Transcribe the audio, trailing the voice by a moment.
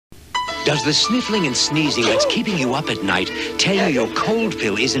Does the sniffling and sneezing that's keeping you up at night tell you your cold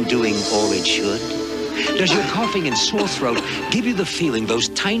pill isn't doing all it should? Does your coughing and sore throat give you the feeling those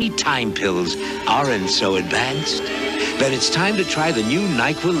tiny time pills aren't so advanced? Then it's time to try the new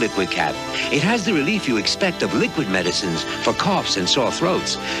NyQuil LiquiCap. It has the relief you expect of liquid medicines for coughs and sore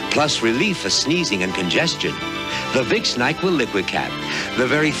throats, plus relief for sneezing and congestion. The Vicks NyQuil LiquiCap, the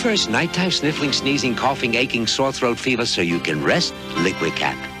very first nighttime sniffling, sneezing, coughing, aching, sore throat fever so you can rest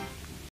LiquiCap.